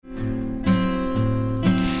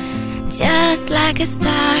just like a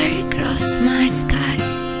star across my sky,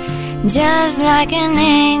 just like an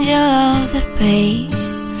angel of the page.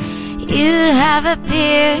 You have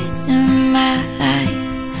appeared to my life.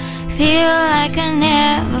 Feel like I'll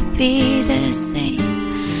never be the same,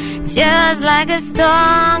 just like a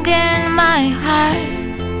song in my heart.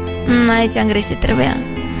 Aici am greșit, trebuia.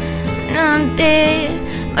 Not this,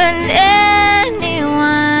 but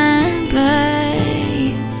anyone but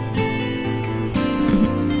you.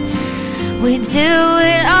 We do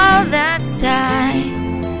it all the time,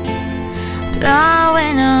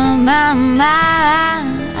 blowing on my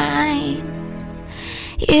mind.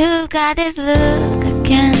 You've got this look I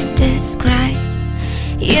can't describe.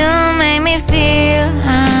 You make me feel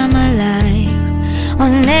I'm alive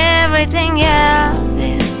when everything else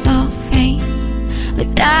is so faint.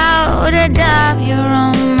 Without a doubt you're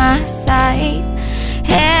on my side.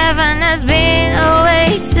 Heaven has been away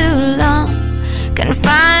too long. Can't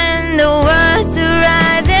find the words to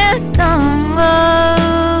write this song. Oh,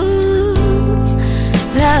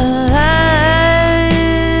 love.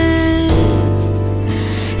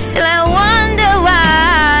 Still I wonder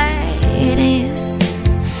why it is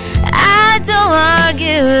I don't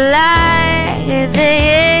argue like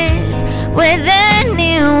this with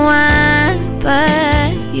anyone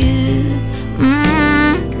but you.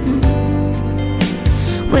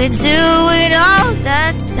 We do it all the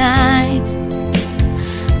time,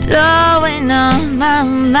 blowing on my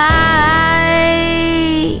mind.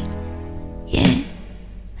 Yeah.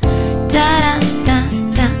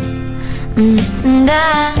 Da-da-da-da.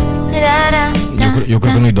 Da-da-da-da. Eu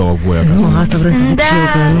cred că nu-i dau voie acasă. Nu, asta vreau să zic și eu,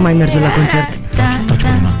 că nu mai merge la concert. Taci,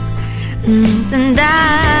 Corina.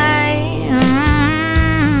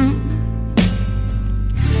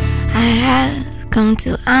 I have come to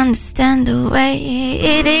understand the way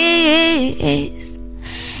it is.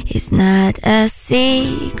 It's not a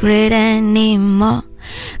secret anymore,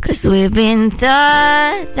 'cause we've been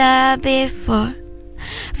thought that before.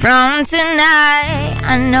 From tonight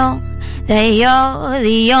I know that you're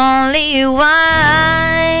the only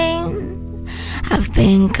one. I've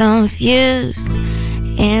been confused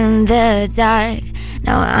in the dark,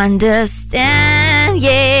 now I understand,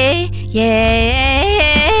 yeah, yeah.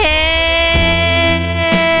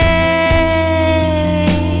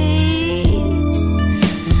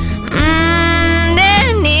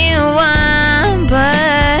 Anyone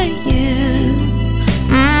but you.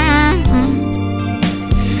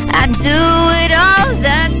 I do it all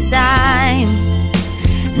the time.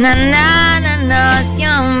 Na na na na,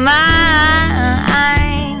 you're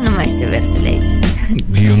mine. Nu mai știu versele aici.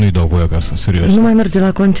 Eu nu-i dau voie acasă, serios. Nu mai merge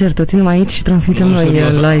la concert, o ținem aici și transmitem noi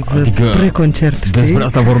live, adică spre concert. Despre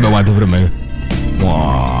asta vorbeam mai devreme.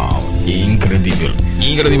 Wow, incredibil.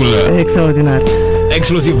 Incredibil. Extraordinar.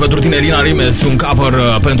 Exclusiv pentru tine, Irina Rimes, un cover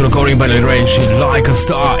pentru Corinne Bailey Rae și Like a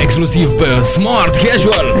Star, exclusiv pe Smart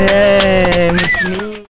Casual. Mulțumim.